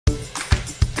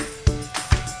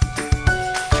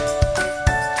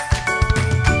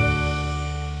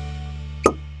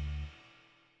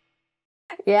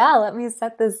Yeah, let me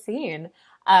set the scene.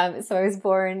 So I was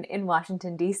born in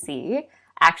Washington, D.C.,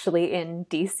 actually in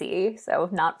D.C., so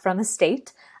not from a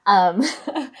state. Um,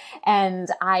 and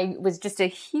I was just a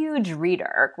huge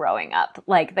reader growing up,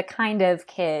 like the kind of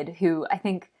kid who I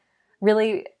think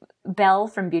really Belle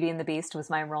from Beauty and the Beast was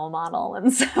my role model.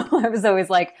 And so I was always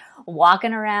like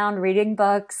walking around reading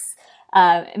books,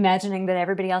 imagining that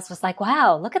everybody else was like,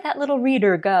 wow, look at that little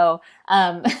reader go.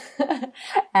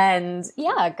 And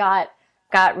yeah,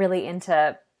 got really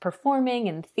into performing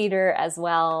and theater as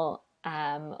well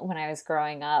when I was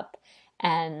growing up.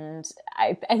 And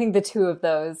I think the two of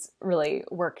those really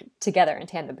work together in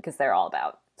tandem because they're all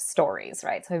about stories,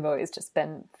 right? So I've always just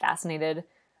been fascinated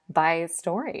by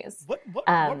stories.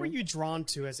 What were you drawn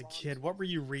to as a kid? What were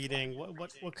you reading?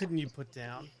 What couldn't you put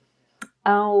down?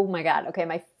 Oh my God. Okay,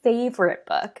 my favorite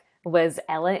book was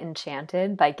Ella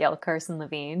Enchanted by Gail Carson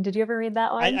Levine. Did you ever read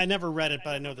that one? I never read it,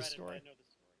 but I know the story.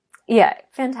 Yeah,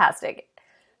 fantastic.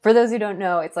 For those who don't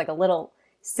know, it's like a little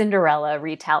Cinderella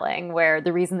retelling where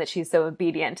the reason that she's so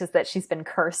obedient is that she's been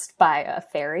cursed by a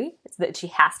fairy, so that she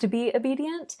has to be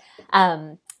obedient.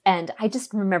 And I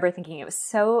just remember thinking it was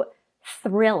so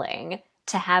thrilling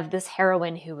to have this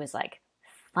heroine who was like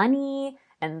funny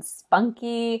and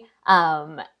spunky,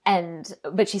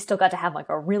 but she still got to have like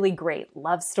a really great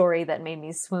love story that made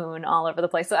me swoon all over the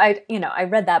place. So I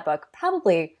read that book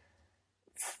probably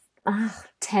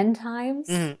 10 times.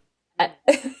 Mm-hmm.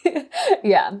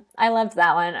 Yeah, I loved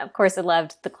that one. Of course, I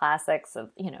loved the classics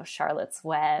of, Charlotte's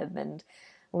Web and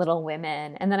Little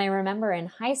Women. And then I remember in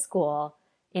high school,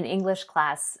 in English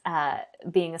class,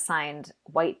 being assigned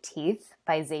White Teeth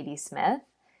by Zadie Smith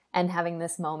and having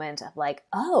this moment of like,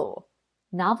 oh,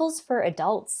 novels for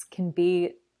adults can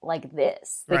be like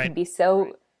this. They can be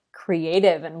so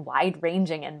creative and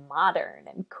wide-ranging and modern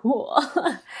and cool.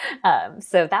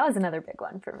 So that was another big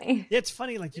one for me. Yeah, it's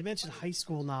funny, like you mentioned high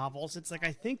school novels. It's like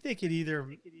I think they could either,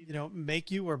 make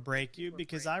you or break you,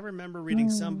 because I remember reading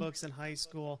some books in high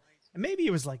school, and maybe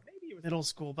it was like middle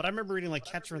school, but I remember reading like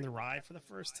Catcher in the Rye for the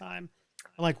first time.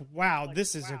 I'm like, wow,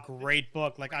 this is a great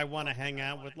book. Like I want to hang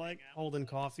out with like Holden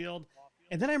Caulfield.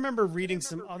 And then I remember reading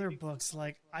some other books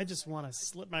like I just want to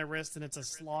slit my wrist and it's a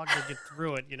slog to get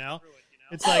through it,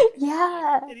 It's like,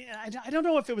 yeah, I don't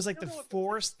know if it was like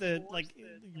like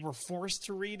you were forced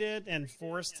to read it and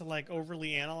forced to like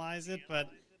overly analyze it. But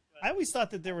I always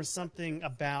thought that there was something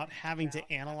about having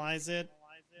to analyze it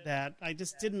that I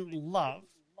just didn't love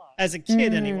as a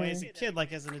kid anyway. As a kid,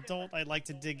 like as an adult, I'd like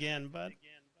to dig in, but.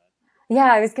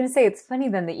 Yeah, I was going to say, it's funny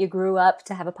then that you grew up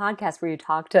to have a podcast where you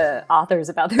talk to authors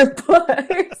about their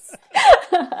books.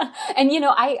 And,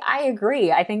 I agree.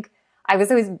 I think I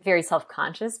was always very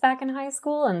self-conscious back in high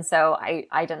school. And so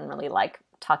I didn't really like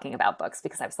talking about books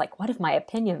because I was like, what if my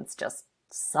opinions just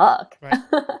suck? Right.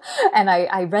 And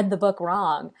I read the book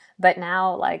wrong. But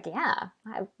now, like, yeah,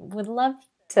 I would love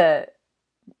to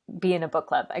be in a book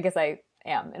club. I guess I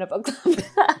am in a book club.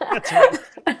 That's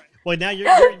right. Well, now you're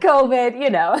COVID,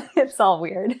 it's all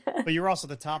weird. But you're also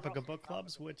the topic of book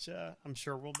clubs, which I'm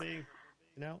sure will be,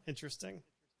 interesting.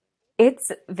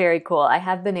 It's very cool. I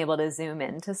have been able to zoom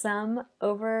into some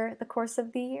over the course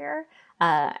of the year.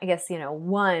 I guess,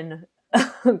 one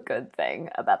good thing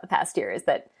about the past year is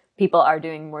that people are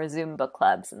doing more Zoom book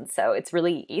clubs. And so it's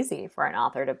really easy for an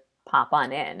author to pop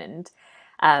on in.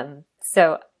 And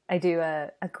so I do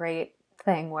a great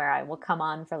thing where I will come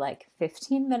on for like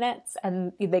 15 minutes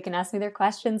and they can ask me their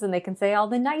questions and they can say all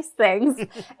the nice things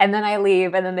and then I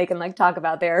leave and then they can like talk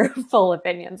about their full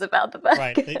opinions about the book.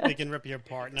 Right. They can rip you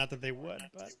apart. Not that they would,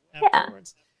 but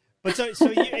afterwards. Yeah. But so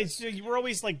you were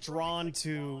always like drawn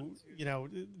to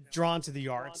the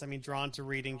arts. I mean, drawn to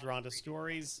reading, drawn to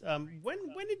stories.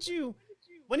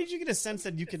 When did you get a sense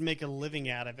that you could make a living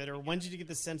out of it? Or when did you get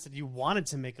the sense that you wanted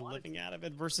to make a living out of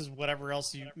it versus whatever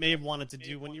else you may have wanted to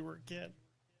do when you were a kid?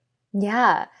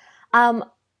 Yeah. I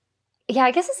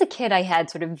guess as a kid, I had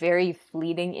sort of very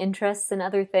fleeting interests in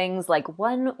other things, like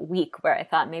 1 week where I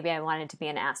thought maybe I wanted to be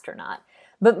an astronaut.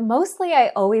 But mostly I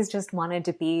always just wanted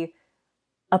to be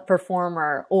a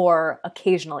performer or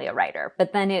occasionally a writer.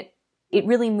 But then it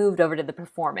really moved over to the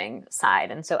performing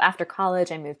side. And so after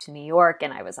college, I moved to New York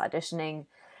and I was auditioning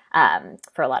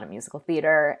for a lot of musical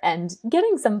theater and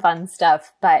getting some fun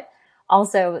stuff. But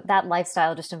also that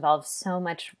lifestyle just involves so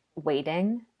much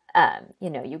waiting.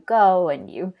 You go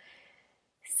and you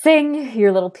sing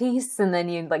your little piece and then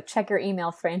you like check your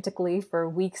email frantically for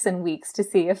weeks and weeks to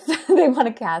see if they want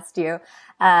to cast you.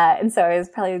 And so I was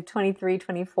probably 23,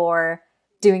 24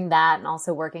 doing that and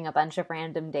also working a bunch of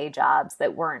random day jobs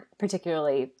that weren't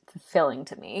particularly fulfilling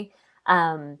to me.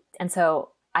 And so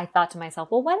I thought to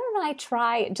myself, well, why don't I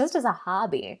try just as a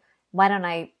hobby? Why don't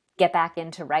I get back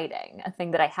into writing, a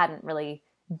thing that I hadn't really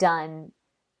done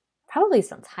probably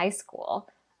since high school.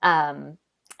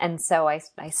 And so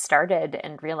I started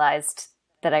and realized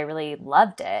that I really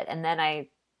loved it. And then I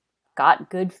got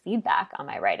good feedback on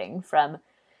my writing from,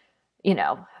 you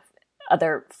know,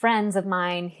 other friends of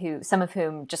mine some of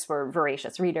whom just were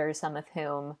voracious readers, some of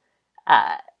whom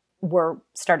were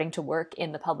starting to work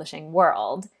in the publishing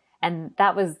world. And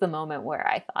that was the moment where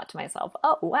I thought to myself,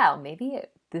 oh, wow, maybe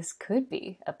this could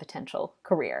be a potential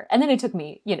career. And then it took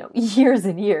me, years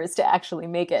and years to actually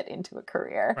make it into a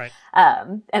career. Right.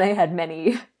 And I had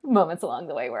many moments along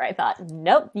the way where I thought,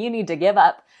 nope, you need to give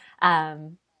up.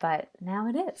 But now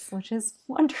it is, which is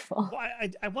wonderful. Well,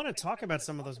 I want to talk about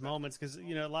some of those moments because,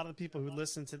 a lot of the people who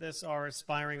listen to this are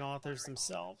aspiring authors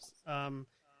themselves.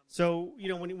 So,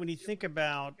 when you think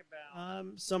about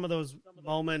some of those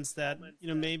moments that,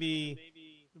 maybe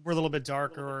were a little bit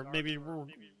darker, or maybe,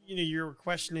 you're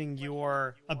questioning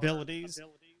your abilities,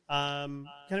 kind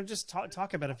of just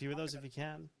talk about a few of those if you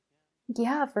can.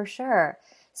 Yeah, for sure.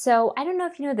 So I don't know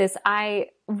if you know this. I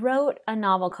wrote a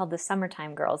novel called The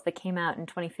Summertime Girls that came out in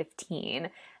 2015.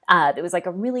 It was like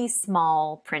a really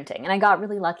small printing, and I got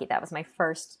really lucky. That was my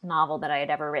first novel that I had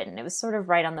ever written. It was sort of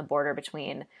right on the border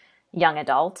between young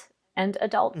adult and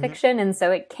adult fiction. And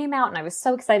so it came out and I was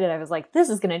so excited. I was like, this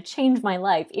is going to change my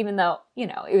life, even though,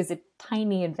 it was a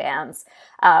tiny advance.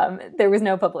 There was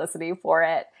no publicity for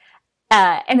it.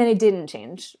 And then it didn't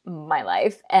change my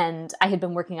life. And I had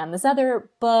been working on this other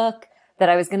book that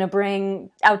I was going to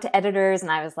bring out to editors.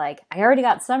 And I was like, I already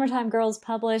got Summertime Girls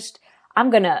published. I'm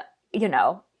going to,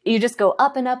 you just go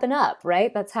up and up and up,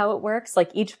 right? That's how it works.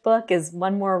 Like each book is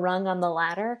one more rung on the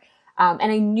ladder.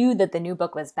 And I knew that the new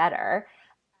book was better.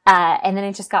 And then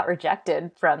it just got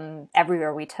rejected from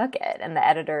everywhere we took it. And the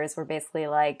editors were basically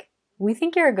like, we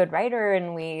think you're a good writer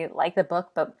and we like the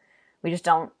book, but we just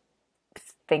don't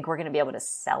think we're going to be able to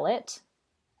sell it.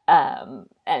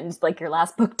 And like your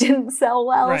last book didn't sell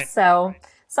well. Right. So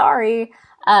sorry.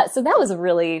 So that was a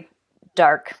really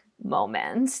dark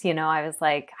moment. I was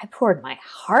like, I poured my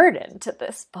heart into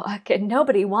this book and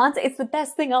nobody wants it. It's the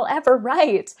best thing I'll ever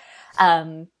write.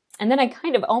 And then I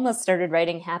kind of almost started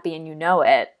writing Happy and You Know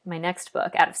It, my next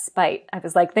book, out of spite. I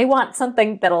was like, they want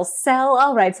something that'll sell.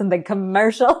 I'll write something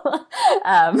commercial.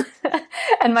 And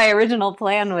my original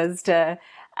plan was to,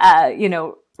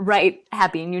 write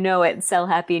Happy and You Know It, sell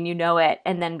Happy and You Know It,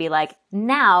 and then be like,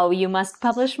 now you must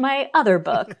publish my other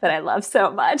book that I love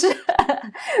so much.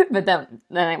 But then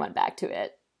I went back to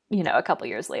it, a couple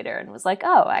years later and was like,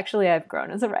 oh, actually I've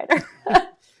grown as a writer.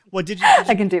 Well, did you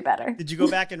I can do better. Did you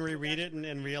go back and reread it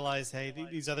and realize, hey,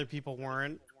 these other people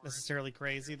weren't necessarily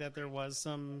crazy, that there was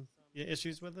some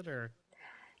issues with it, or?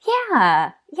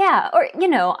 Yeah. Or,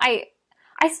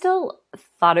 I still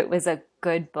thought it was a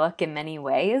good book in many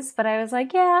ways, but I was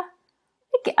like, yeah,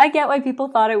 I get why people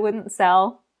thought it wouldn't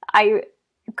sell. I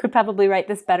could probably write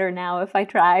this better now if I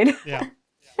tried. Yeah.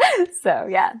 So,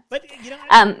 yeah. But,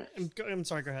 I'm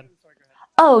sorry, go ahead.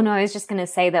 Oh, no, I was just going to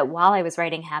say that while I was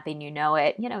writing Happy and You Know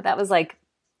It, that was like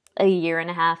a year and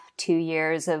a half, 2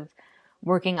 years of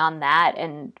working on that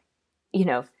and,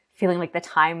 feeling like the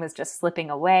time was just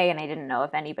slipping away and I didn't know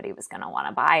if anybody was going to want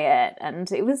to buy it.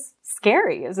 And it was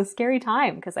scary. It was a scary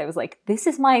time because I was like, this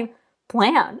is my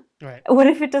plan. Right. What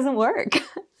if it doesn't work?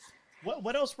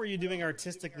 What else were you doing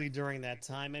artistically during that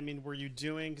time? I mean, were you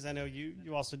doing, because I know you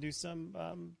also do some,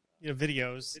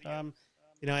 videos,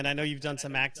 and I know you've done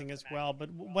some acting as well, but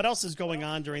what else is going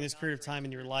on during this period of time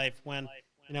in your life when,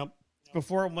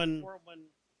 before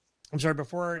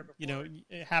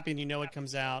Happy and You Know It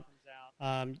comes out,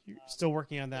 you're still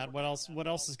working on that. What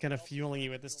else is kind of fueling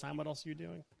you at this time? What else are you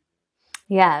doing?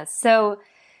 Yeah. So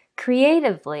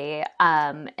creatively,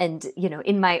 and,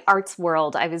 in my arts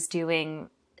world, I was doing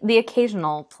the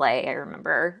occasional play. I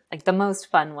remember like the most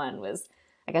fun one was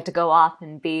I got to go off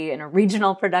and be in a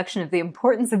regional production of The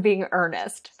Importance of Being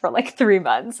Earnest for like 3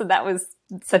 months. And that was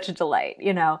such a delight,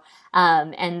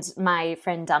 and my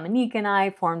friend Dominique and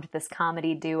I formed this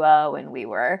comedy duo and we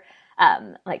were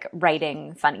like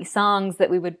writing funny songs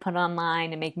that we would put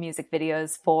online and make music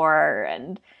videos for.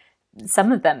 And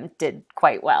some of them did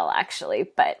quite well,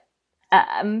 actually, but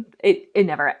it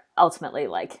never ultimately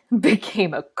like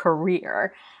became a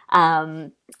career.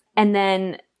 And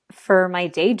then for my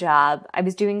day job, I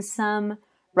was doing some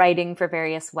writing for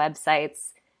various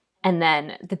websites. And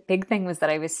then the big thing was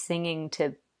that I was singing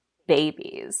to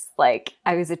babies. Like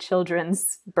I was a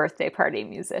children's birthday party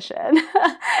musician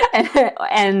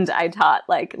and I taught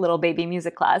like little baby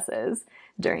music classes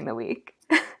during the week.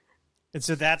 And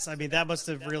so that must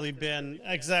have really been,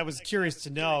 because I was curious to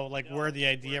know like where the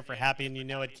idea for Happy and You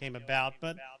Know It came about,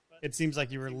 but it seems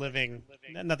like you were living,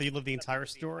 not that you lived the entire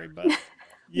story, but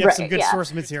you have some Right, good yeah.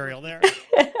 source material there.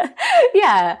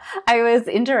 Yeah, I was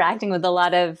interacting with a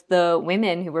lot of the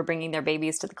women who were bringing their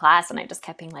babies to the class, and I just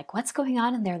kept being like, what's going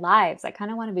on in their lives? I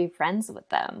kind of want to be friends with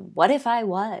them. What if I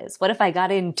was? What if I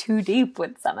got in too deep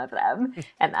with some of them?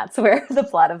 And that's where the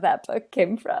plot of that book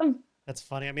came from. That's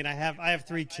funny. I mean, I have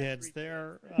 3 kids. We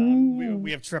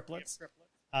Mm. have triplets,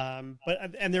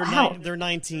 but and they're Wow. they're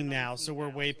 19 now, so we're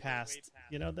way past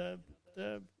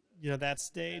the that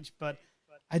stage. But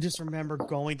I just remember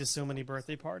going to so many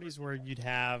birthday parties where you'd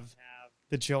have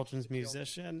the children's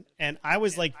musician, and I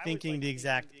was like thinking the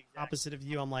exact opposite of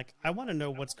you. I'm like, I want to know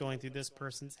what's going through this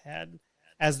person's head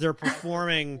as they're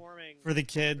performing for the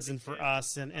kids and for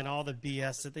us, and all the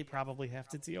BS that they probably have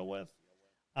to deal with.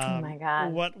 Oh my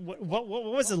God. What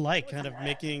was it like, kind of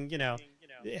making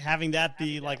having that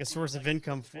be like a source of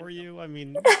income for you? I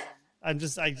mean, I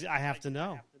have to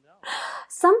know.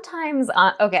 Sometimes,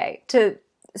 okay, to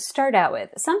start out with,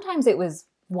 sometimes it was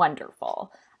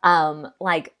wonderful.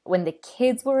 Like when the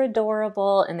kids were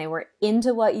adorable and they were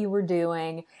into what you were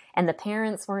doing and the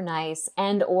parents were nice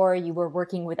and or you were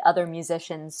working with other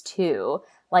musicians too,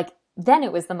 like then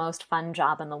it was the most fun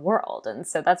job in the world. And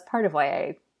so that's part of why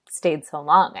I stayed so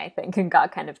long, I think, and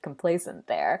got kind of complacent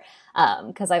there.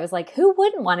 Because I was like, who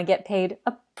wouldn't want to get paid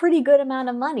a pretty good amount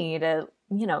of money to,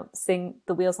 sing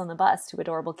The Wheels on the Bus to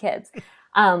adorable kids?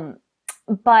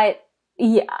 But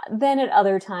yeah, then at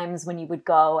other times when you would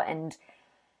go and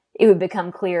it would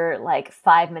become clear like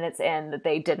 5 minutes in that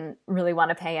they didn't really want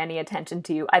to pay any attention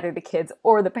to you, either the kids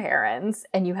or the parents,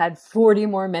 and you had 40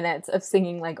 more minutes of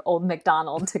singing like Old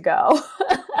MacDonald to go.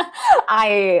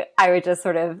 I would just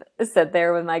sort of sit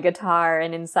there with my guitar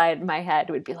and inside my head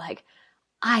would be like,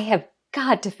 I have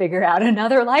got to figure out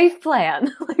another life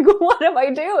plan. Like, what am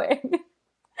I doing?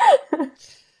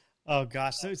 Oh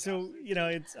gosh, so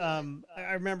it's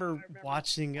I remember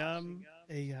watching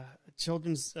a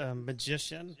children's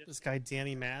magician, this guy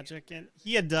Danny Magic, and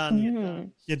he had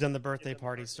done the birthday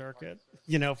party circuit,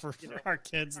 for our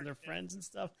kids and their friends and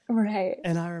stuff. Right.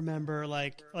 And I remember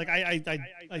like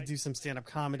I do some stand up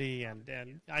comedy, and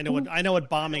I know what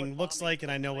bombing looks like,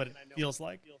 and I know what it feels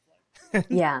like.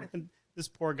 Yeah. And this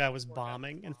poor guy was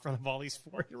bombing in front of all these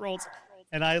 4-year-olds.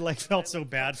 And I like felt so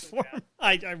bad for him.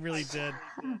 I really did.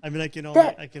 I mean, I can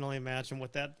only imagine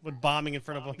what bombing in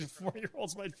front of a bunch of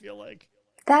 4-year-olds might feel like.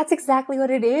 That's exactly what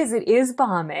it is. It is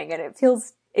bombing, and it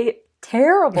feels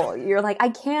terrible. You're like, I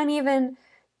can't even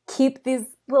keep these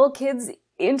little kids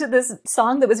into this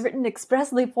song that was written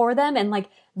expressly for them. And like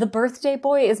the birthday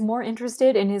boy is more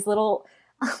interested in his little,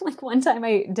 like one time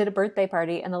I did a birthday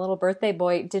party and the little birthday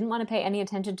boy didn't want to pay any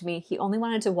attention to me. He only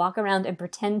wanted to walk around and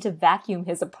pretend to vacuum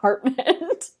his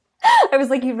apartment. I was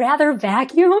like, you'd rather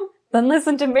vacuum than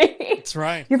listen to me? That's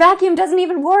right. Your vacuum doesn't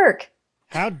even work.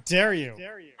 How dare you?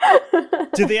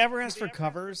 Did they ever ask for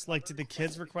covers? Like, did the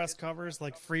kids request covers,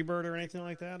 like Freebird or anything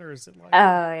like that? Or is it like...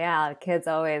 Oh, yeah. The kids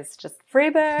always just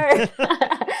Freebird.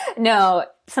 No,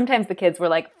 sometimes the kids were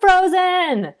like,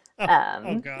 Frozen!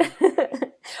 Oh God.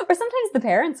 Or sometimes the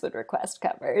parents would request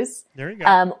covers. There you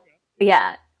go.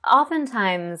 Yeah.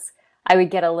 Oftentimes, I would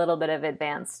get a little bit of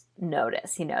advance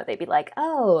notice. They'd be like,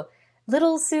 oh,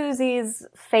 little Susie's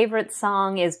favorite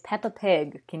song is Peppa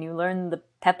Pig. Can you learn the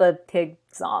Peppa Pig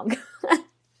song?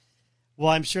 Well,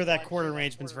 I'm sure that chord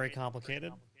arrangement's very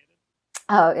complicated.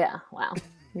 Oh, yeah. Wow.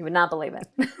 You would not believe it.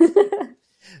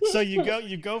 So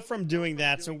you go from doing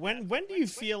that. So when do you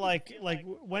feel like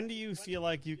when do you feel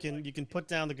like you can put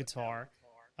down the guitar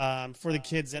for the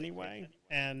kids anyway,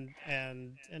 and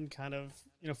kind of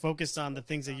focus on the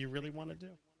things that you really want to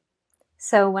do?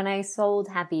 So when I sold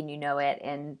Happy and You Know It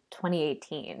in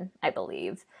 2018, I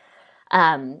believe,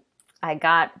 I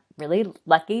got really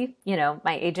lucky.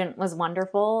 My agent was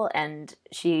wonderful, and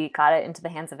she got it into the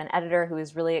hands of an editor who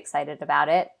was really excited about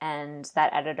it. And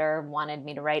that editor wanted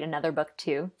me to write another book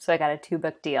too. So I got a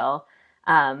 2-book deal.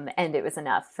 And it was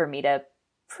enough for me to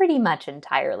pretty much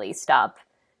entirely stop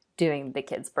doing the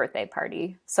kids' birthday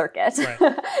party circuit.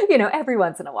 Right. Every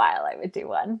once in a while I would do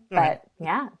one. Right. But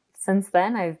yeah, since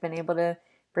then I've been able to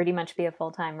pretty much be a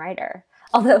full-time writer.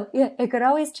 Although, yeah, it could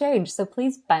always change, so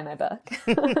please buy my book.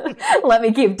 Let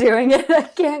me keep doing it. I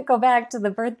can't go back to the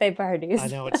birthday parties. I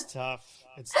know, it's tough.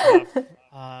 It's tough.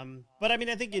 But I mean,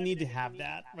 I think you need to have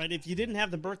that, right? If you didn't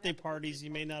have the birthday parties, you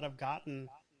may not have gotten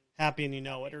Happy and You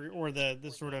Know It, or the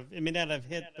sort of, it may not have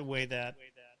hit the way that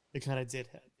it kind of did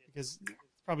hit, because there's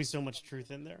probably so much truth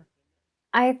in there.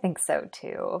 I think so,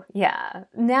 too. Yeah.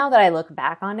 Now that I look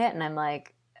back on it and I'm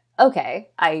like,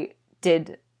 okay, I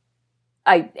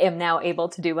am now able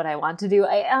to do what I want to do.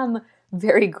 I am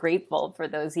very grateful for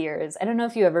those years. I don't know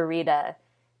if you ever read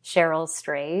Cheryl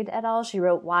Strayed et al. She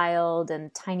wrote Wild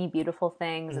and Tiny Beautiful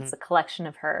Things. Mm-hmm. It's a collection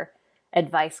of her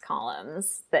advice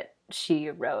columns that she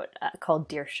wrote called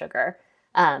Dear Sugar.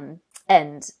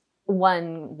 And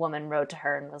one woman wrote to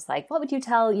her and was like, what would you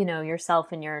tell,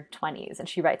 yourself in your 20s? And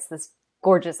she writes this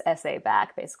gorgeous essay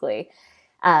back, basically.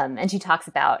 And she talks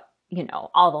about,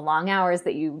 all the long hours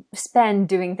that you spend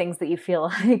doing things that you feel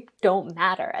like don't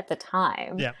matter at the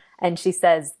time. Yeah. And she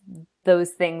says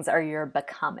those things are your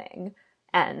becoming.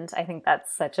 And I think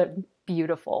that's such a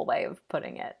beautiful way of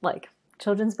putting it. Like,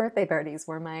 children's birthday parties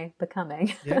were my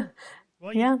becoming. Yeah.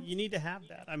 Well, yeah. you need to have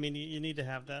that. I mean, you need to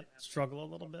have that struggle a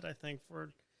little bit, I think,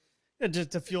 for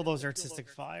just to fuel those artistic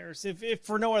fires. If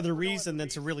for no other reason than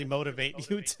to really motivate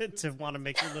you to want to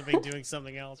make your living doing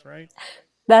something else, right?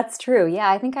 That's true. Yeah,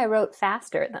 I think I wrote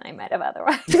faster than I might have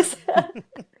otherwise.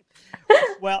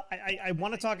 Well, I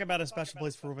want to talk about A Special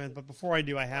Place for Women, but before I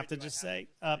do, I have to just say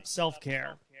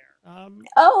self-care. I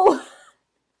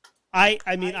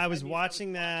mean, I was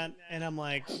watching that, and I'm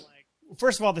like,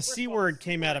 first of all, the C word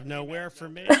came out of nowhere for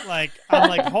me. Like, I'm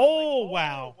like, oh,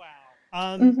 wow.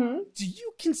 Do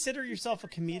you consider yourself a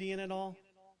comedian at all?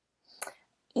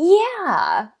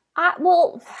 Yeah.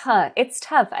 It's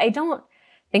tough. I don't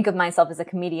think of myself as a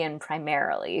comedian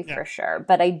primarily, for sure,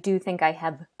 but I do think I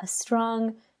have a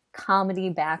strong comedy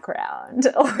background,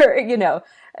 or,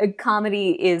 comedy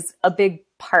is a big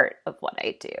part of what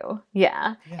I do.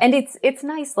 Yeah. And it's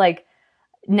nice, like,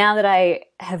 now that I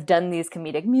have done these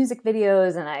comedic music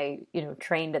videos and I,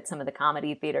 trained at some of the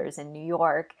comedy theaters in New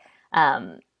York,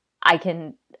 I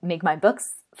can make my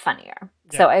books funnier.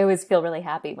 Yeah. So I always feel really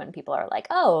happy when people are like,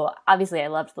 oh, obviously I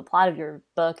loved the plot of your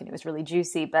book and it was really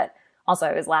juicy, but also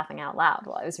I was laughing out loud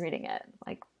while I was reading it.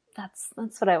 Like, that's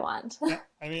what I want. Yeah.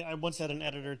 I mean, I once had an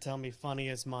editor tell me funny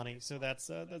is money, so that's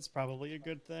probably a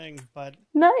good thing. But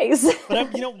nice.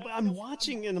 But I'm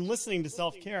watching and I'm listening to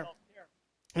Self-Care,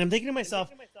 and I'm thinking to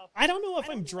myself, I don't know if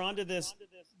I'm drawn to this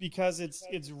because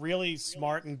it's really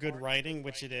smart and good writing,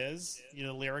 which it is.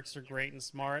 The lyrics are great and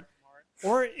smart,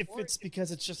 or if it's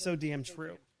because it's just so damn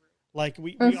true. Like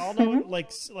we all know,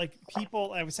 like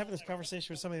people. I was having this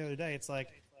conversation with somebody the other day. It's like,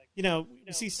 you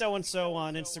see so-and-so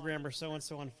on Instagram or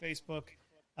so-and-so on Facebook.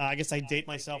 I guess I date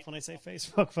myself when I say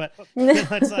Facebook, but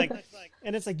it's like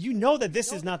that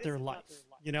this is not their life.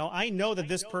 I know that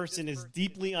this person is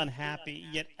deeply unhappy,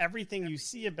 yet everything you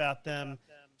see about them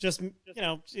just,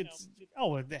 it's,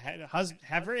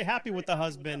 very happy with the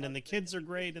husband and the kids are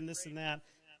great and this and that.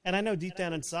 And I know deep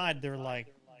down inside, they're like,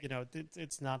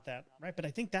 it's not that, right? But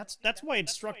I think that's why it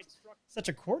struck such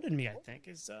a chord in me, I think,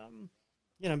 is,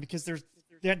 because there's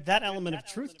that element of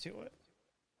truth to it.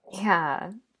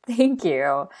 Yeah. Thank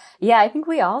you. Yeah, I think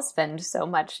we all spend so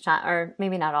much time, or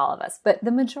maybe not all of us, but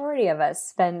the majority of us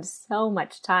spend so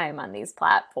much time on these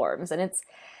platforms. And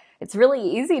it's really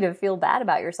easy to feel bad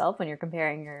about yourself when you're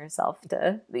comparing yourself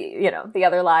to the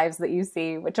other lives that you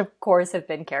see, which of course have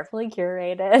been carefully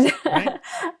curated. Right.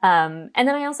 And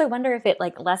then I also wonder if it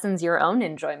lessens your own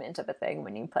enjoyment of a thing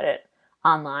when you put it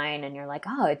online and you're like,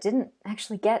 oh, it didn't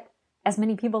actually get as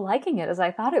many people liking it as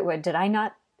I thought it would. Did I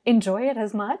not enjoy it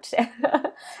as much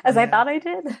as I thought I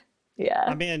did? Yeah.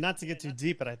 I mean, not to get too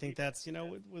deep, but I think that's,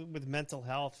 with mental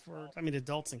health for,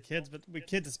 adults and kids, but with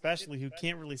kids especially who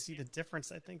can't really see the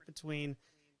difference, I think, between,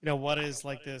 what is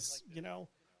like this,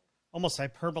 almost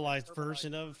hyperbolized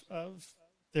version of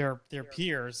their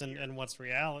peers and what's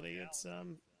reality.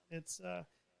 It's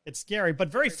scary,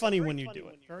 but very funny when you do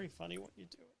it. Very funny when you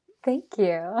do it. Thank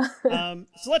you.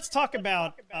 So let's talk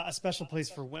about A Special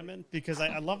Place for Women, because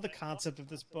I love the concept of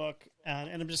this book, and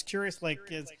I'm just curious, I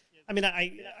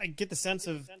get the sense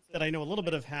of that I know a little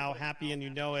bit of how Happy and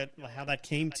You Know It, how that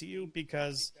came to you,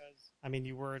 because,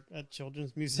 you were a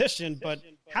children's musician, but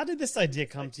how did this idea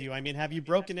come to you? Have you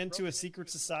broken into a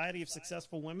secret society of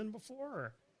successful women before?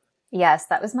 Or? Yes,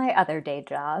 that was my other day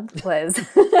job, was,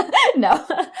 no.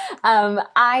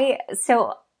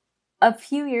 So a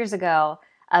few years ago,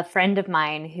 a friend of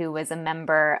mine who was a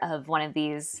member of one of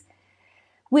these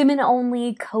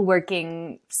women-only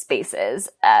co-working spaces,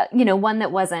 one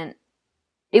that wasn't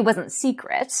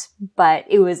secret, but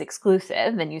it was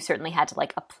exclusive, and you certainly had to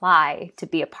apply to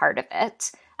be a part of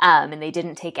it. And they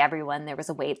didn't take everyone. There was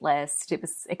a wait list. It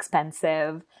was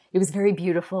expensive. It was very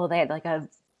beautiful. They had a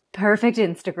perfect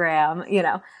Instagram,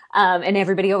 and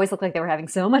everybody always looked like they were having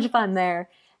so much fun there,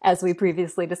 as we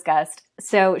previously discussed.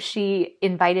 So she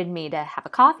invited me to have a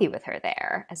coffee with her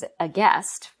there as a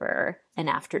guest for an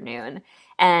afternoon.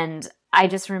 And I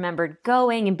just remembered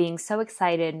going and being so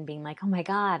excited and being like, oh my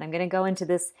God, I'm going to go into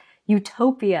this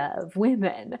utopia of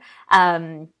women.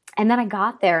 And And then I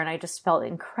got there and I just felt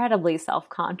incredibly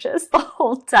self-conscious the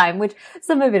whole time, which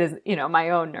some of it is, my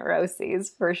own neuroses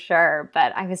for sure.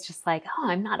 But I was just like, oh,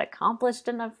 I'm not accomplished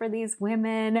enough for these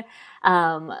women.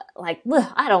 Like,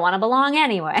 ugh, I don't want to belong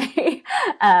anyway.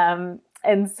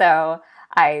 And so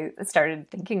I started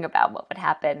thinking about what would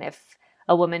happen if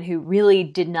a woman who really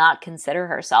did not consider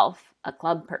herself a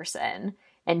club person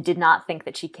and did not think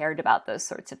that she cared about those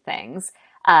sorts of things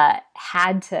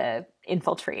had to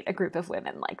infiltrate a group of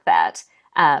women like that,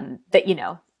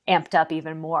 amped up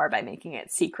even more by making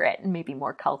it secret and maybe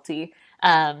more culty.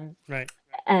 Right.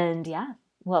 And yeah,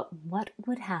 well, what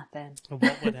would happen?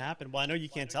 What would happen? Well, I know you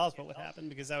can't tell us what would happen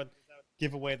because that would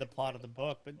give away the plot of the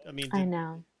book. But I mean, I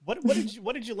know. What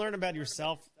did you learn about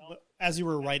yourself as you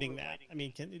were writing that? I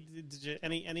mean, did you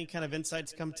any kind of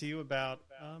insights come to you about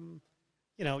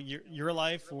your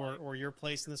life or your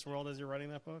place in this world as you're writing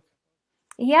that book?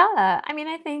 Yeah, I mean,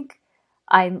 I think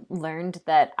I learned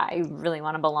that I really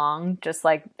want to belong just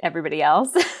like everybody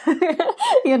else.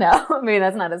 Maybe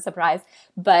that's not a surprise,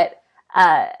 but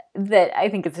that I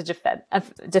think it's a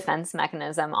defense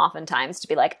mechanism oftentimes to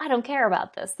be like, I don't care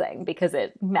about this thing because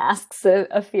it masks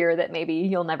a fear that maybe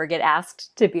you'll never get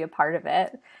asked to be a part of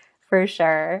it, for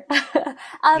sure.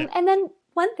 And then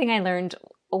one thing I learned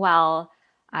while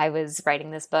I was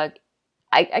writing this book,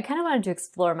 I kind of wanted to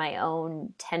explore my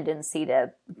own tendency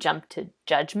to jump to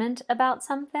judgment about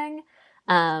something.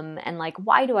 And like,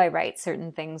 why do I write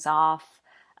certain things off?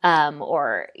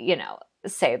 Or,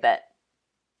 say that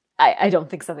I don't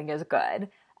think something is good,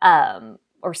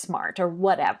 or smart or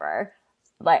whatever.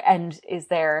 Like, and is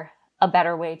there a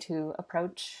better way to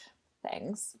approach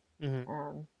things?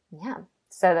 Mm-hmm. Yeah.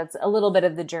 So that's a little bit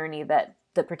of the journey that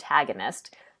the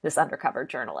protagonist, this undercover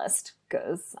journalist,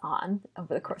 goes on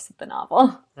over the course of the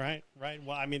novel. Right.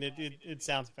 Well, I mean, it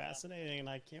sounds fascinating, and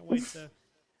I can't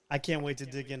wait to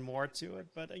dig in more to it.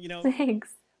 But Thanks.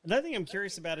 Another thing I'm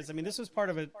curious about is, I mean, this was part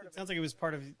of it. It sounds like it was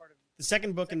part of the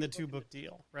second book in the 2-book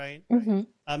deal, right?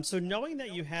 Mm-hmm. So knowing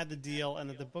that you had the deal and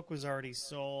that the book was already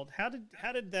sold, how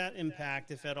did that impact,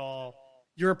 if at all,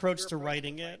 your approach to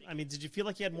writing it? I mean, did you feel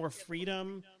like you had more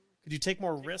freedom? Could you take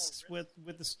more risks with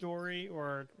the story,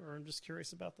 or I'm just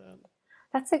curious about that?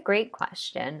 That's a great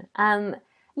question.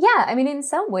 Yeah, I mean, in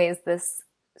some ways,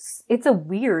 it's a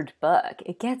weird book.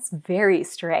 It gets very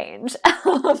strange.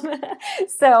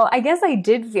 So I guess I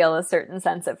did feel a certain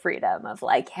sense of freedom of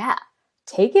like, yeah,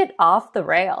 take it off the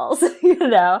rails,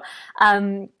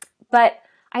 But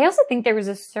I also think there was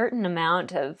a certain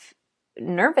amount of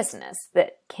nervousness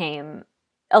that came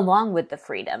along with the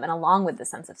freedom and along with the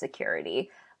sense of security.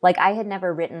 Like, I had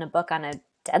never written a book on a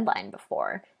deadline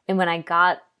before. And when I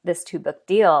got this 2-book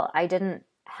deal, I didn't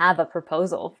have a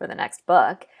proposal for the next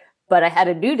book, but I had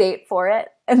a due date for it.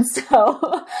 And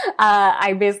so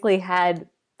I basically had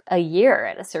a year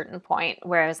at a certain point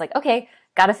where I was like, okay,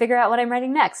 got to figure out what I'm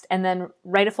writing next and then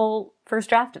write a full first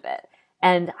draft of it.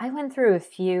 And I went through a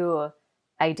few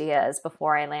ideas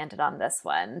before I landed on this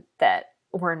one that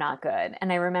were not good.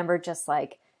 And I remember just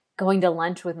like going to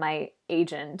lunch with my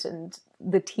agent and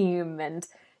the team and,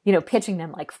 pitching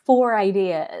them like 4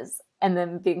 ideas and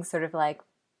then being sort of like,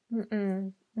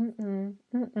 to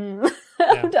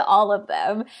all of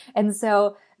them. And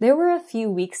so there were a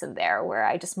few weeks in there where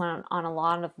I just went on a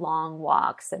lot of long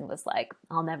walks and was like,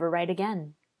 I'll never write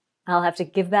again. I'll have to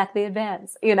give back the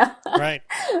advance, Right.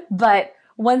 But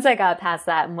once I got past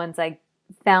that and once I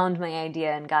found my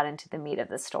idea and got into the meat of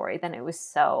the story, then it was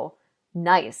so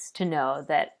nice to know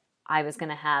that I was going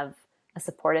to have a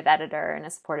supportive editor and a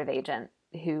supportive agent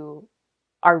who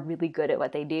are really good at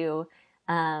what they do,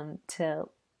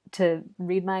 to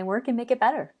read my work and make it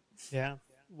better. Yeah.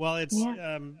 Well, it's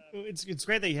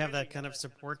great that you have that kind of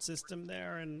support system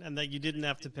there, and that you didn't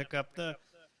have to pick up the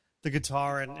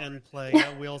guitar and play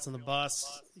Wheels on the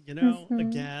Bus,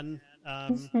 again.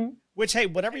 Which, hey,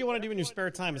 whatever you want to do in your spare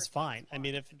time is fine. I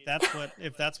mean, if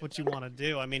that's what you want to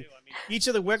do. I mean, each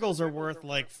of the Wiggles are worth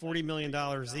like $40 million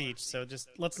each, so just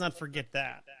let's not forget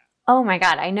that. Oh my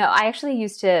God, I know. I actually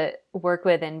used to work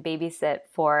with and babysit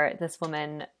for this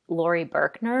woman, Lori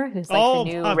Berkner, who's like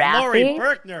the new Raffi. Lori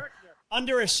Berkner,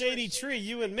 Under a Shady Tree,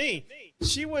 You and Me.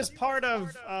 She was part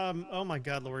of, oh my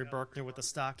God, Lori Berkner with the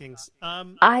stockings.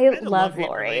 I love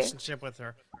Lori. Relationship with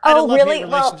her. Oh, really?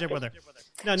 Relationship with her.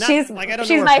 No, not, she's like, I don't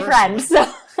she's know her my personally.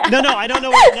 friend. So. No, I don't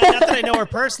know her. Not that I know her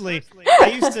personally.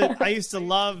 I used to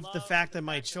love the fact that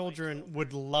my children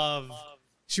would love.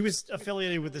 She was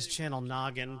affiliated with this channel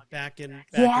Noggin back in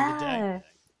the day,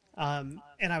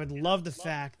 and I would love the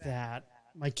fact that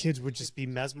my kids would just be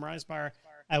mesmerized by her.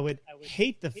 I would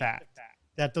hate the fact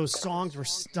that those songs were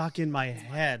stuck in my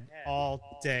head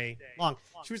all day long.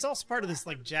 She was also part of this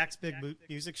like Jack's Big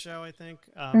Music Show, I think.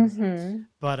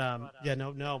 But yeah,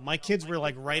 no, my kids were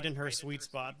like right in her sweet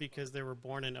spot because they were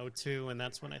born in '02, and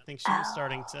that's when I think she was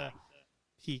starting to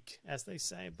peak, as they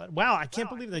say. But wow, I can't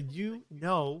believe that you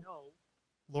know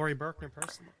Lori Berkner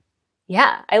personally.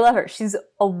 Yeah, I love her. She's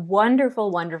a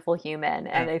wonderful, wonderful human.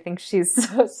 And Yeah. I think she's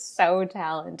so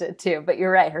talented too. But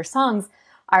you're right. Her songs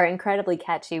are incredibly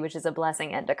catchy, which is a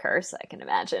blessing and a curse, I can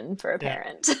imagine, for a Yeah.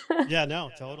 parent. Yeah, no,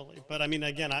 totally. But I mean,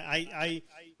 again,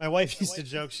 my wife used to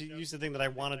joke. She used to think that I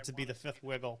wanted to be the fifth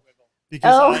Wiggle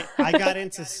because Oh, I got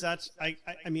into such. I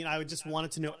mean, I just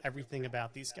wanted to know everything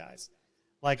about these guys.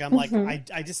 Like I'm like hmm.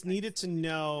 I just needed to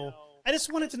know. I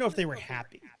just wanted to know if they were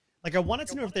happy. Like I wanted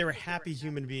to know if they were happy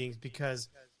human beings because,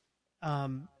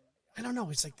 I don't know.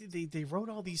 It's like they wrote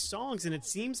all these songs and it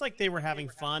seems like they were having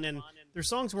fun and their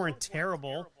songs weren't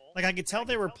terrible. Like I could tell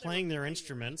they were playing their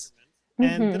instruments.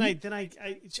 And then Hmm.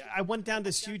 I went down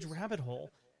this huge rabbit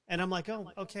hole, and I'm like, oh,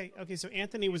 okay. So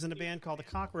Anthony was in a band called the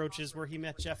Cockroaches where he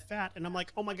met Jeff Fat, and I'm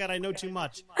like, oh my god, I know too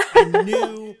much. I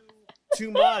knew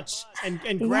too much. And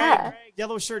Greg, Yeah.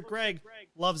 Yellow Shirt Greg,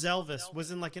 loves Elvis.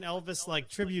 Was in like an Elvis like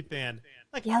tribute band.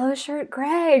 Like Yellow Shirt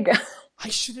Greg. I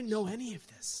shouldn't know any of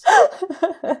this,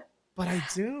 but I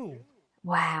do. But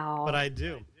Wow. I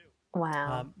do.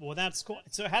 Wow. Well, that's cool.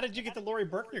 So how did you get the Lori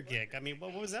Berkner gig? I mean,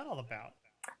 what was that all about?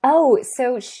 Oh,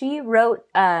 so she wrote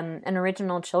an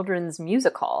original children's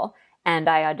musical, and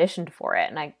I auditioned for it,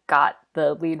 and I got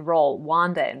the lead role,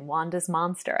 Wanda in Wanda's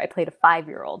Monster. I played a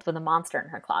 5-year-old with a monster in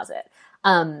her closet.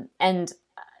 And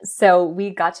so we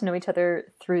got to know each other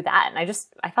through that, and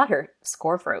I thought her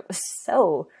score for it was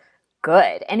so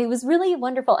good, and it was really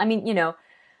wonderful. I mean,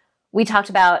 we talked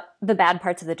about the bad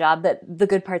parts of the job, but the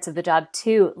good parts of the job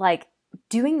too. Like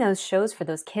doing those shows for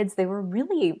those kids, they were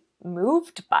really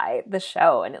moved by the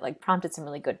show and it like prompted some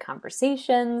really good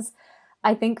conversations,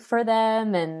 I think, for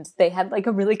them. And they had like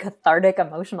a really cathartic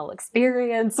emotional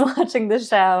experience watching the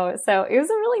show. So it was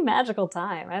a really magical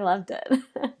time. I loved it.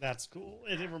 That's cool.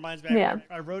 It reminds me. Yeah.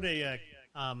 I wrote the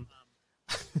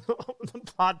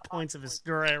plot points of a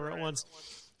story I wrote once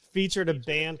featured a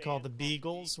band called the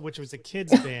Beagles, which was a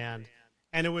kids band,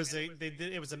 and it was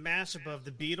it was a mashup of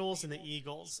the Beatles and the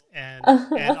Eagles, and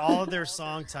all of their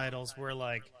song titles were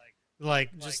like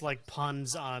just like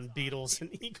puns on Beatles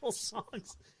and Eagles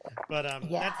songs. But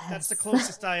that's the Yes.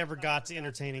 closest I ever got to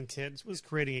entertaining kids was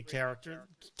creating a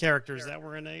characters that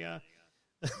were in a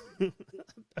the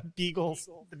Beagles.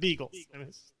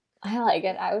 I like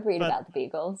it. I would read But about the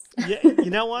Beagles. yeah, you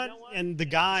know what? And the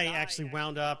guy actually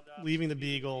wound up leaving the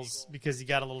Beagles because he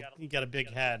got a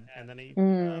big head, and then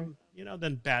Mm.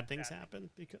 then bad things happened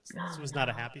because this Oh, was not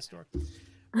a no. happy story.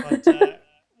 But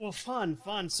well, fun.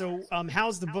 So,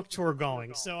 how's the book tour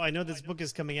going? So I know this book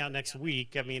is coming out next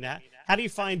week. I mean, how do you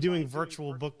find doing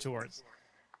virtual book tours?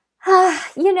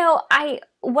 I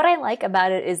what I like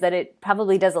about it is that it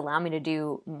probably does allow me to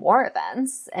do more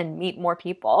events and meet more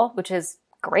people, which is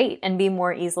great, and be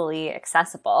more easily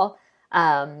accessible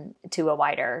to a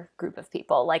wider group of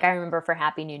people. Like I remember for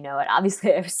Happy New Know It,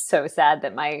 obviously I was so sad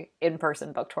that my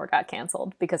in-person book tour got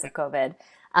canceled because of COVID.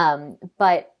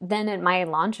 But then at my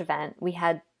launch event, we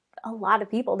had a lot of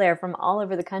people there from all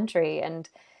over the country and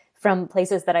from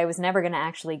places that I was never going to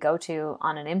actually go to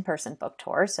on an in-person book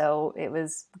tour. So it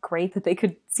was great that they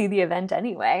could see the event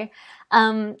anyway.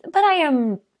 But I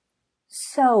am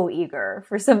so eager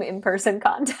for some in-person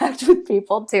contact with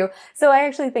people too. So I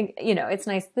actually think, it's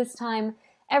nice this time.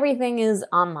 Everything is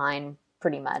online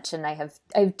pretty much. And I have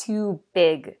two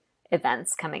big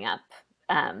events coming up.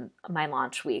 My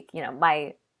launch week,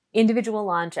 my individual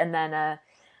launch, and then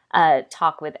a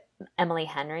talk with Emily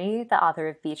Henry, the author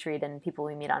of Beach Read and People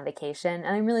We Meet on Vacation.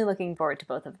 And I'm really looking forward to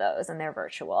both of those, and they're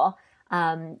virtual.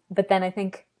 But then I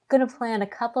think going to plan a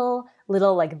couple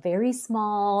little, like very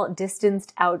small,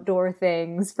 distanced outdoor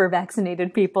things for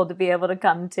vaccinated people to be able to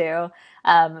come to,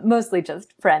 mostly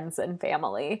just friends and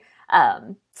family,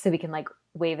 so we can like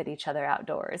wave at each other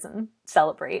outdoors and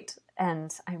celebrate.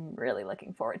 And I'm really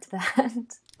looking forward to that.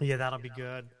 Yeah, that'll be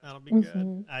good. That'll be good.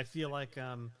 Hmm. I feel like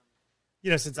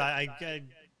since I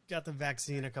got the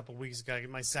vaccine a couple weeks ago, I get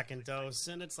my second dose,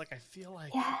 and it's like I feel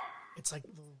like Yeah. it's like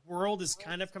the world is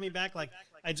kind of coming back. Like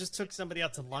I just took somebody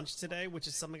out to lunch today, which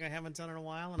is something I haven't done in a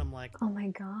while, and I'm like, Oh my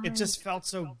God. it just felt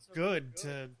so good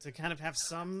to kind of have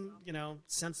some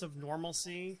sense of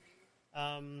normalcy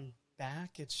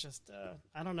back. It's just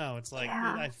I don't know. It's like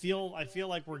Yeah. I feel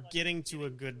like we're getting to a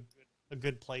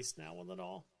good place now with it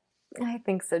all. I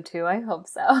think so too. I hope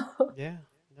so. Yeah,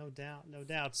 no doubt, no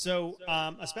doubt. So,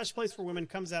 A Special Place for Women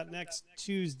comes out next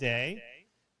Tuesday.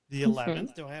 the Mhm.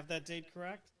 11th. Do I have that date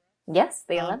correct? Yes,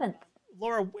 the Um, 11th.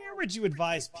 Laura, where would you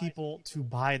advise people to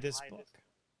buy this book?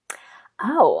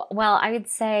 Oh, well, I would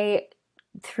say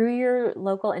through your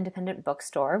local independent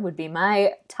bookstore would be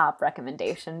my top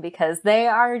recommendation because they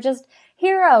are just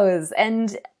heroes.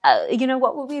 And,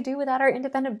 what would we do without our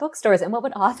independent bookstores? And what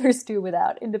would authors do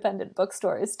without independent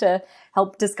bookstores to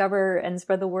help discover and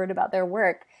spread the word about their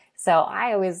work? So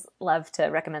I always love to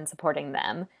recommend supporting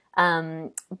them.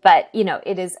 But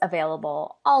it is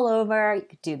available all over. You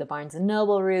could do the Barnes and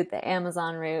Noble route, the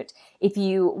Amazon route. If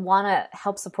you want to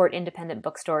help support independent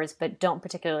bookstores, but don't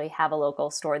particularly have a local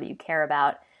store that you care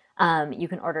about, you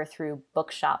can order through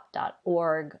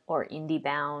bookshop.org or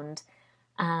IndieBound.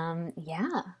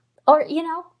 Yeah. Or,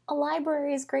 a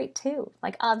library is great too.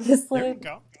 Like, There you obviously,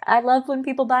 go. I love when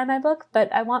people buy my book,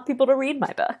 but I want people to read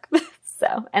my book.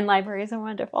 And libraries are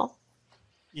wonderful.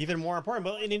 Even more important,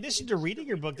 but in addition to reading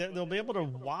your book, they'll be able to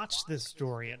watch this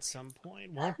story at some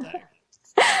point, won't they?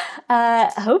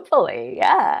 Hopefully,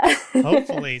 yeah.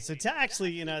 Hopefully. So to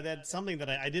actually, that's something that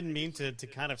I didn't mean to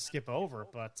kind of skip over,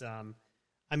 but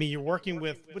I mean, you're working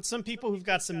with some people who've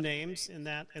got some names in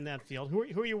that field.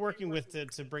 Who are you working with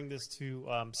to bring this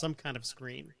to some kind of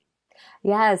screen?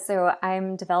 Yeah, so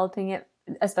I'm developing it,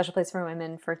 A Special Place for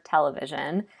Women, for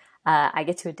television. I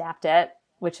get to adapt it,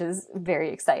 which is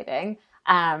very exciting.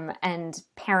 And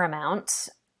Paramount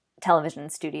Television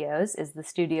Studios is the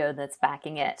studio that's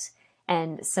backing it.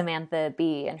 And Samantha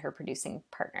Bee and her producing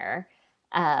partner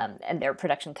and their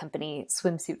production company,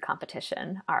 Swimsuit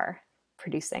Competition, are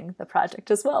producing the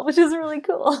project as well, which is really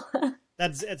cool.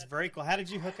 It's very cool. How did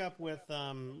you hook up with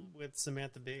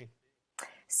Samantha Bee?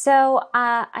 So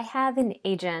I have an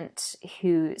agent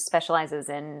who specializes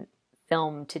in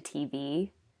film to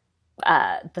TV,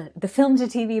 the film to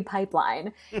TV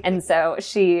pipeline. And so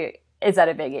she is at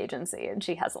a big agency and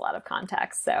she has a lot of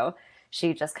contacts. So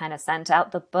she just kind of sent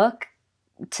out the book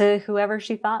to whoever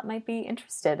she thought might be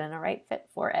interested and a right fit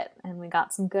for it. And we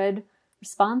got some good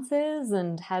responses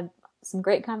and had some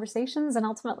great conversations and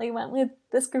ultimately went with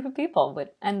this group of people.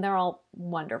 And they're all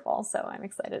wonderful. So I'm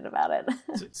excited about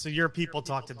it. So your people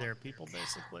talk to their people,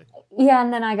 basically. Yeah,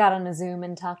 and then I got on a Zoom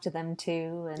and talked to them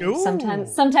too. And Ooh.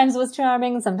 sometimes was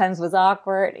charming, sometimes was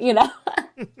awkward, Yeah.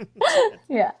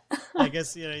 I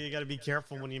guess you got to be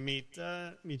careful when you meet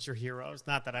your heroes.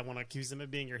 Not that I want to accuse them of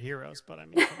being your heroes, but I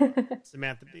mean,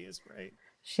 Samantha Bee is great.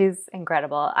 She's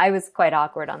incredible. I was quite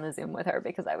awkward on the Zoom with her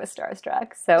because I was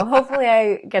starstruck. So hopefully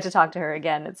I get to talk to her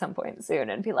again at some point soon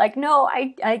and be like, no,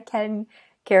 I can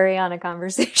carry on a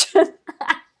conversation.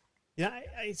 Yeah,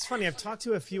 it's funny. I've talked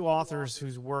to a few authors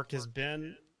whose work has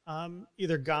been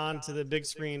either gone to the big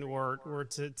screen or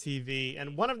to TV.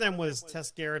 And one of them was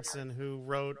Tess Gerritsen, who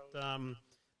wrote the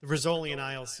Rizzoli and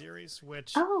Isles series,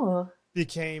 which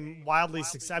became wildly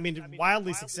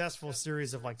successful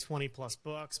series of like 20 plus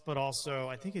books, but also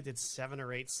I think it did 7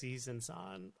 or 8 seasons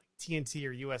on TNT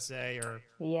or USA or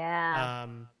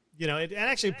and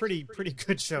actually pretty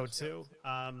good show too.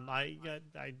 I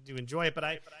do enjoy it, but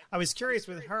I was curious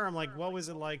with her. I'm like, what was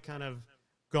it like, kind of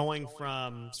going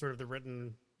from sort of the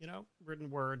written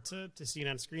word to seeing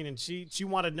on screen? And she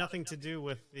wanted nothing to do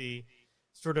with the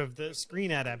sort of the screen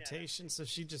adaptation, so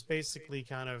she just basically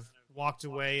kind of walked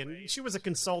away. And she was a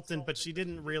consultant, but she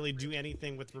didn't really do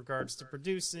anything with regards to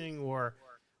producing or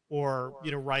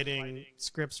writing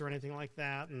scripts or anything like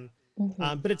that. And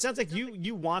but it sounds like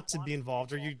you want to be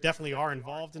involved, or you definitely are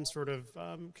involved in sort of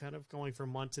kind of going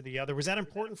from one to the other. Was that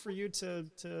important for you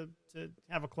to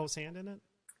have a close hand in it?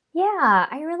 Yeah,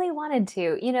 I really wanted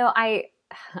to.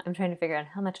 I'm trying to figure out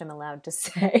how much I'm allowed to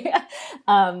say.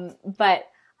 But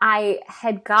I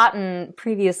had gotten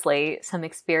previously some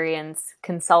experience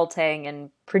consulting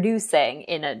and producing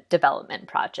in a development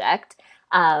project.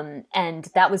 And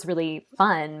that was really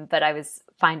fun, but I was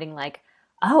finding like,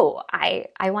 I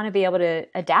want to be able to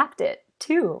adapt it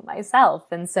too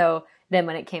myself. And so then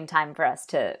when it came time for us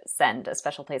to send A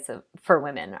Special Place for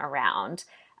Women around,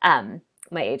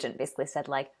 my agent basically said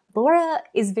like, Laura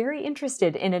is very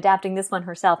interested in adapting this one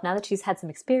herself now that she's had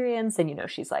some experience and,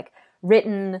 she's like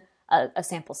written a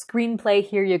sample screenplay.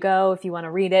 Here you go. If you want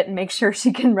to read it and make sure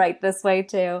she can write this way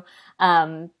too.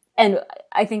 And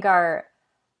I think our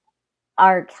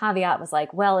caveat was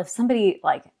like, well, if somebody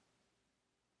like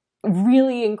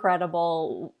really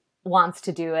incredible wants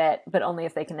to do it, but only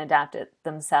if they can adapt it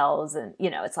themselves. And,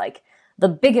 it's like the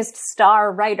biggest star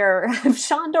writer,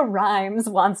 Shonda Rhimes,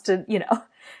 wants to,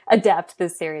 adapt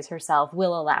this series herself,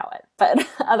 we'll allow it. But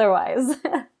otherwise,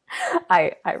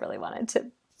 I really wanted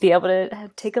to be able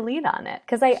to take a lead on it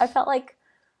because I felt like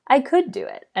I could do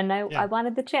it and I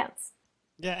wanted the chance.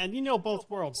 Yeah, and both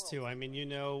worlds too. I mean,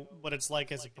 what it's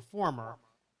like as a performer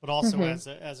but also as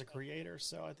a creator.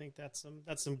 So I think that's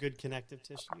some good connective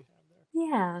tissue you have there.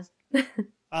 Yeah.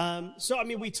 So I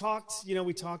mean, we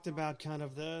talked about kind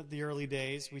of the early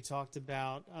days. We talked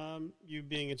about you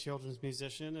being a children's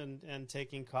musician and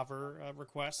taking cover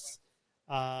requests.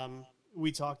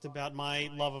 We talked about my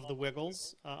love of the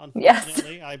Wiggles. Yes.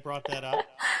 Unfortunately, I brought that up.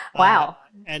 Wow.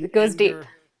 And It goes and deep. your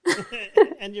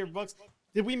and your books.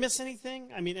 Did we miss anything?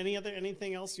 I mean,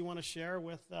 anything else you want to share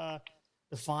with the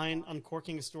fine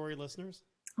Uncorking a Story listeners?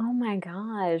 Oh my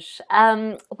gosh.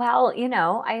 Well,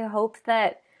 I hope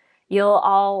that you'll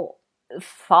all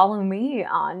follow me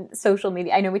on social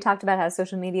media. I know we talked about how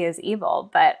social media is evil,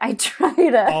 but I try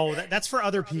to Oh, that's for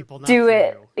other people, not do for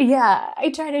it. you. Yeah, I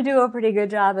try to do a pretty good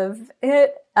job of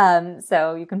it.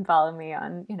 So you can follow me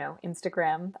on,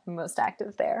 Instagram. I'm most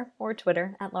active there, or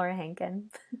Twitter at Laura Hankin.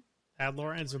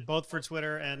 Laura, and so both for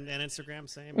Twitter and Instagram,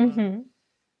 same.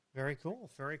 Very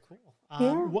cool. Very cool.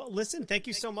 Yeah. Well, listen, thank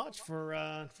you so much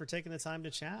for taking the time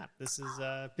to chat. This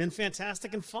has been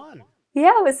fantastic and fun.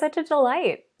 Yeah, it was such a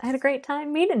delight. I had a great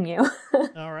time meeting you.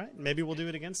 All right. Maybe we'll do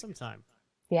it again sometime.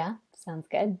 Yeah, sounds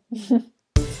good.